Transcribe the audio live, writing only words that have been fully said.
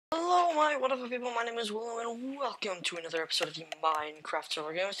my wonderful people, my name is Willem, and welcome to another episode of the Minecraft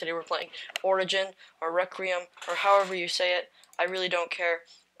server games. Today we're playing Origin, or Requiem, or however you say it. I really don't care,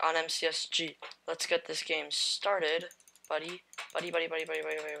 on MCSG. Let's get this game started, buddy. Buddy.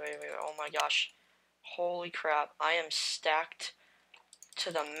 Oh my gosh. Holy crap, I am stacked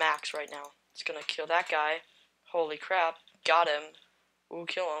to the max right now. It's gonna kill that guy. Holy crap, got him. Ooh,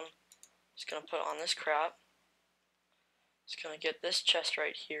 kill him. Just gonna put on this crap. Just gonna get this chest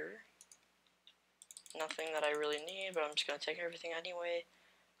right here. Nothing that I really need, but I'm just gonna take everything anyway,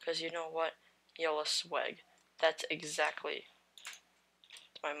 because you know what? Yellow swag. That's exactly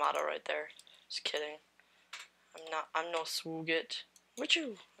my motto right there. Just kidding. I'm no swooget.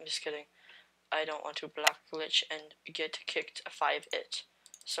 Witchu! I'm just kidding. I don't want to black glitch and get kicked 5-it.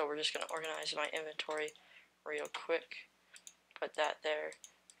 So we're just gonna organize my inventory real quick. Put that there.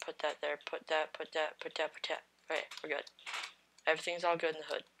 Put that there. Put that. Okay, we're good. Everything's all good in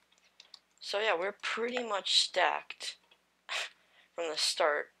the hood. So yeah, we're pretty much stacked from the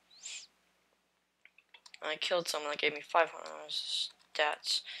start. I killed someone that gave me 500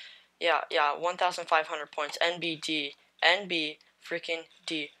 stats. Yeah, 1,500 points. NBD. NB freaking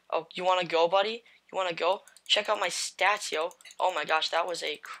D. Oh, you wanna go, buddy? You wanna go? Check out my stats, yo. Oh my gosh, that was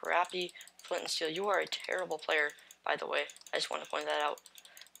a crappy flint and steel. You are a terrible player, by the way. I just want to point that out.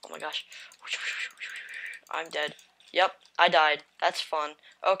 Oh my gosh. I'm dead. Yep, I died. That's fun.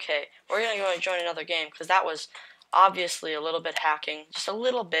 Okay, we're gonna go and join another game, because that was obviously a little bit hacking. Just a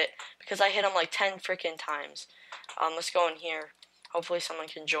little bit, because I hit him like 10 freaking times. Let's go in here. Hopefully someone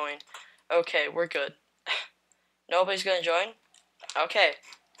can join. Okay, we're good. Nobody's gonna join? Okay.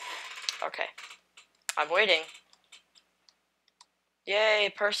 Okay. I'm waiting.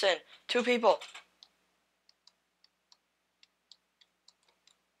 Yay, person. 2 people.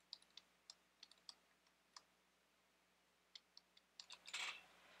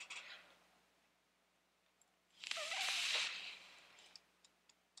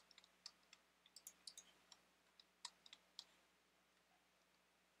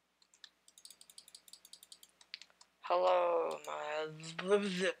 Hello,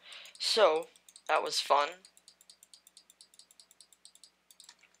 my... So, that was fun.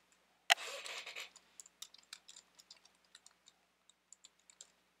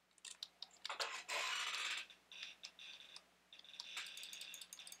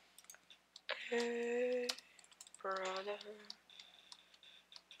 Hey, brother.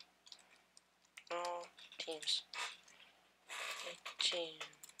 No, teams. Team.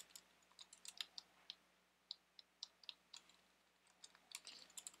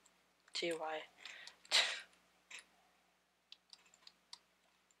 TY.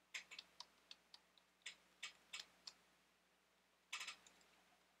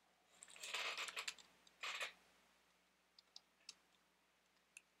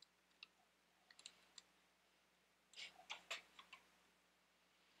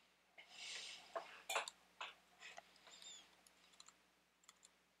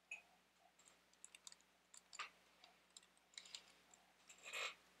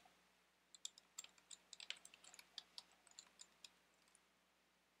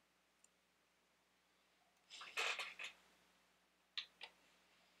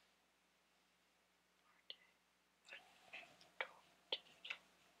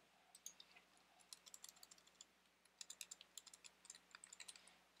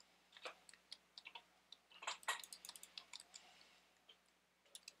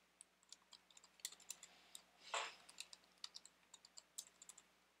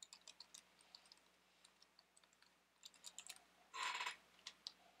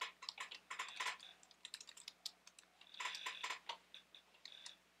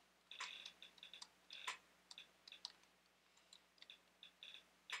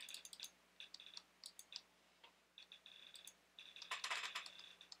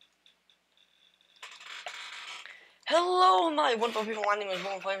 Hello, my wonderful people. My name is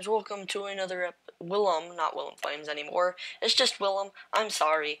Willem Flames. Welcome to another Willem, not Willem Flames anymore. It's just Willem. I'm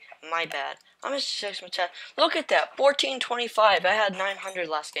sorry. My bad. I'm Mr. Six Chat. Look at that. 1425. I had 900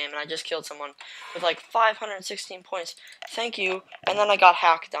 last game, and I just killed someone with like 516 points. Thank you. And then I got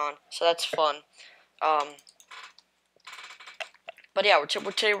hacked on, so that's fun. But yeah,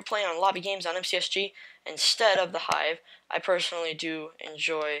 today we're playing on lobby games on MCSG instead of the Hive. I personally do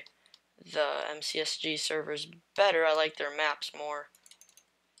enjoy the MCSG servers better. I like their maps more.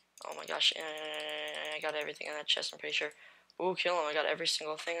 Oh my gosh, I got everything in that chest, I'm pretty sure. Ooh, kill him. I got every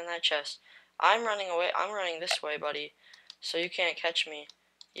single thing in that chest. I'm running away. I'm running this way, buddy. So you can't catch me.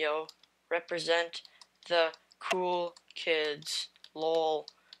 Yo, represent the cool kids. Lol.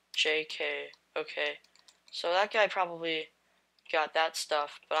 JK. Okay. So that guy probably got that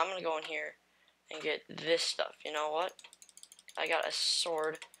stuff, but I'm gonna go in here and get this stuff. You know what? I got a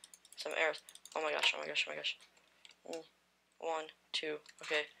sword, some arrows. Oh my gosh, oh my gosh, oh my gosh. 1, 2,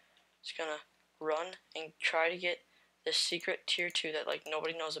 okay. Just gonna run and try to get this secret tier 2 that like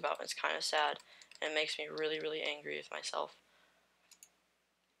nobody knows about. It's kind of sad and it makes me really, really angry with myself.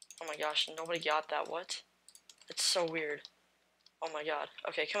 Oh my gosh, nobody got that. What? It's so weird. Oh my god.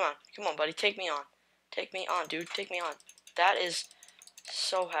 Okay, come on, buddy, take me on. Take me on, dude, take me on. That is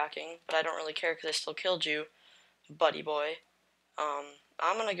so hacking, but I don't really care because I still killed you, buddy boy.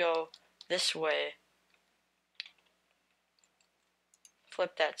 I'm gonna go this way.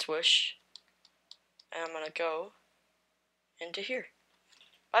 Flip that swoosh. And I'm gonna go into here.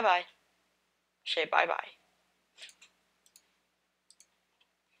 Bye-bye. Say bye-bye.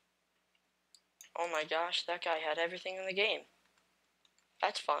 Oh my gosh, that guy had everything in the game.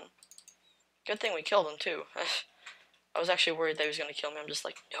 That's fun. Good thing we killed him, too. I was actually worried that he was gonna kill me. I'm just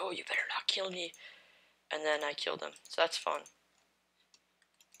like, no, you better not kill me. And then I killed him. So that's fun.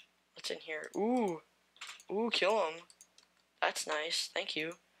 What's in here? Ooh. Ooh, kill him. That's nice. Thank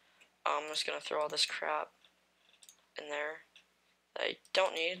you. I'm just gonna throw all this crap in there that I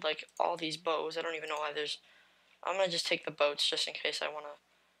don't need, like all these bows. I don't even know why there's... I'm gonna just take the boats just in case I wanna...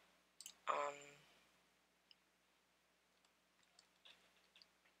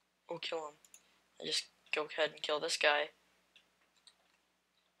 Oh, kill him. I just go ahead and kill this guy.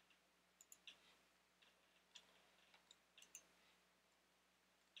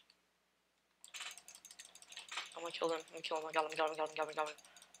 I'm gonna kill him. I'm gonna kill him. I got him. Got him.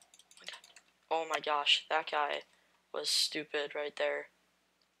 Oh my gosh, that guy was stupid right there.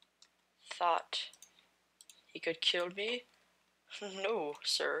 Thought he could kill me? No,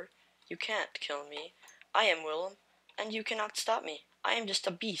 sir. You can't kill me. I am Willem, and you cannot stop me. I am just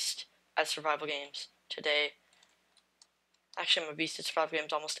a beast at survival games today. Actually, I'm a beast at survival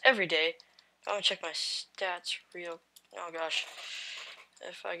games almost every day. I'm gonna check my stats real... Oh gosh.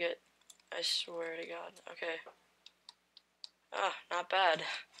 If I get... I swear to God. Okay. Ah, not bad.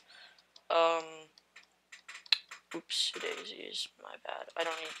 Oops, daisies. My bad. I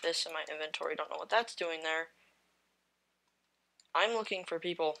don't need this in my inventory. Don't know what that's doing there. I'm looking for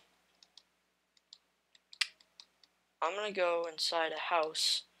people. I'm gonna go inside a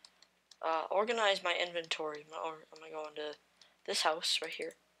house. Organize my inventory. I'm gonna go into this house right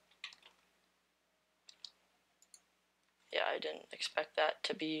here. Yeah, I didn't expect that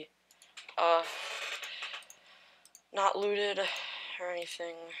to be not looted or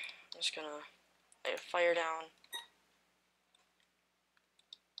anything. I'm just gonna lay a fire down.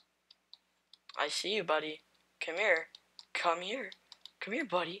 I see you, buddy. Come here. Come here. Come here,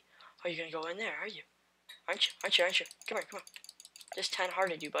 buddy. Are you gonna go in there, are you? Aren't you? Aren't you? Come here, come on. Just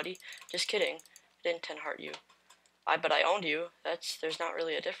 10-hearted you, buddy. Just kidding. I didn't 10-heart you. But I owned you. There's not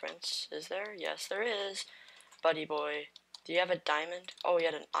really a difference, is there? Yes, there is. Buddy boy. Do you have a diamond? Oh, you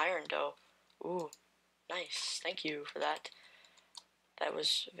had an iron dough. Ooh, nice. Thank you for that. That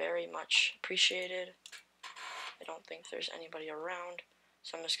was very much appreciated. I don't think there's anybody around.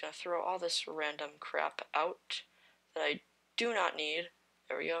 So I'm just going to throw all this random crap out that I do not need.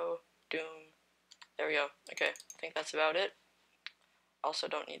 There we go. Doom. There we go. Okay, I think that's about it. Also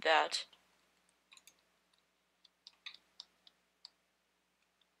don't need that.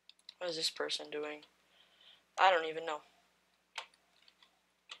 What is this person doing? I don't even know.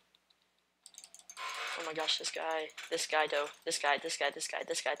 Oh my gosh, this guy though. This guy.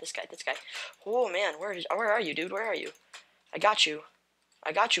 Oh man, where are you, dude? Where are you? I got you,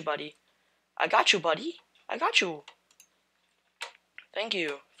 buddy. I got you. Thank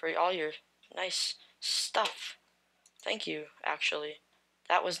you for all your nice stuff. Thank you, actually.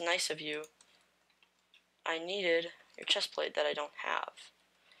 That was nice of you. I needed your chest plate that I don't have.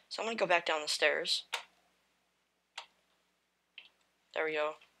 So I'm gonna go back down the stairs. There we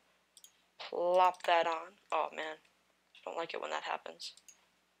go. Plop that on. Oh man, don't like it when that happens.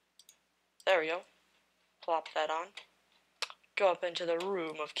 There we go. Plop that on. Go up into the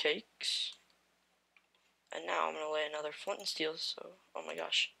room of cakes. And now I'm gonna lay another flint and steel, so, oh my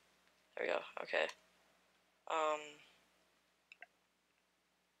gosh. There we go, okay.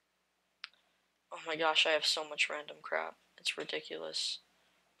 Oh my gosh, I have so much random crap. It's ridiculous.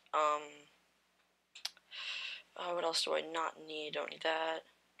 What else do I not need? Don't need that.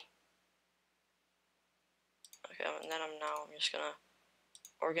 Okay, and then I'm just gonna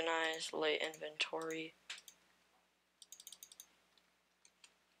organize, lay inventory.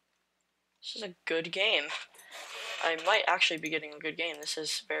 This is a good game. I might actually be getting a good game. This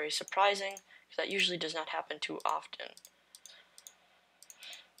is very surprising, because that usually does not happen too often.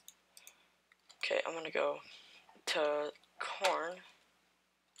 Okay, I'm gonna go to corn.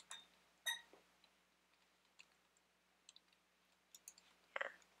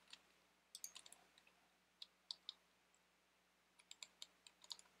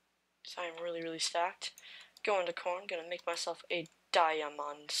 So I'm really stacked. Go into corn, gonna make myself a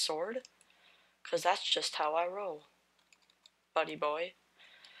diamond sword. Cause that's just how I roll, buddy boy.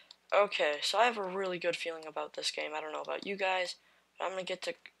 Okay, so I have a really good feeling about this game. I don't know about you guys, but I'm gonna get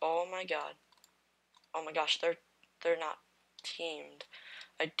to, oh my god. Oh my gosh, they're not teamed.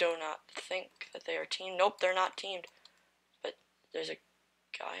 I do not think that they are teamed. Nope, they're not teamed. But there's a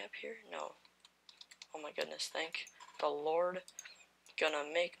guy up here? No. Oh my goodness, thank the Lord. Gonna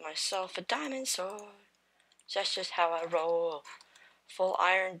make myself a diamond sword. That's just how I roll. Full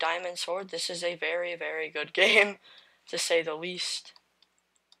iron diamond sword. This is a very good game, to say the least.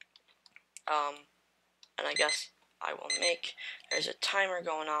 And I guess I will make, there's a timer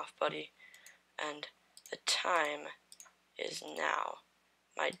going off, buddy, and the time is now.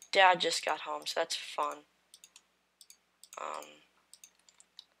 My dad just got home, so that's fun.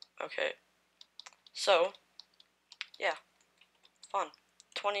 Okay, so, yeah, fun.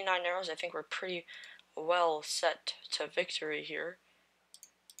 29 arrows, I think we're pretty well set to victory here.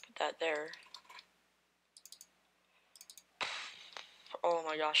 Put that there. Oh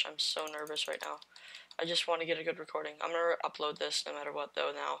my gosh, I'm so nervous right now. I just want to get a good recording. I'm going to upload this no matter what,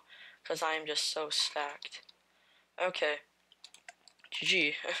 though, now, because I am just so stacked. Okay.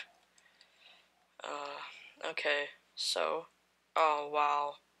 GG. Okay, so, oh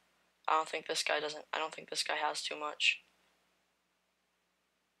wow. I don't think this guy has too much.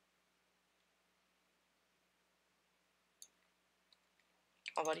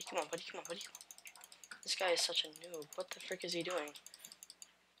 Oh, buddy, come on, buddy, come on, buddy. This guy is such a noob. What the frick is he doing?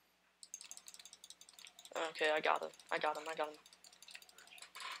 Okay, I got him.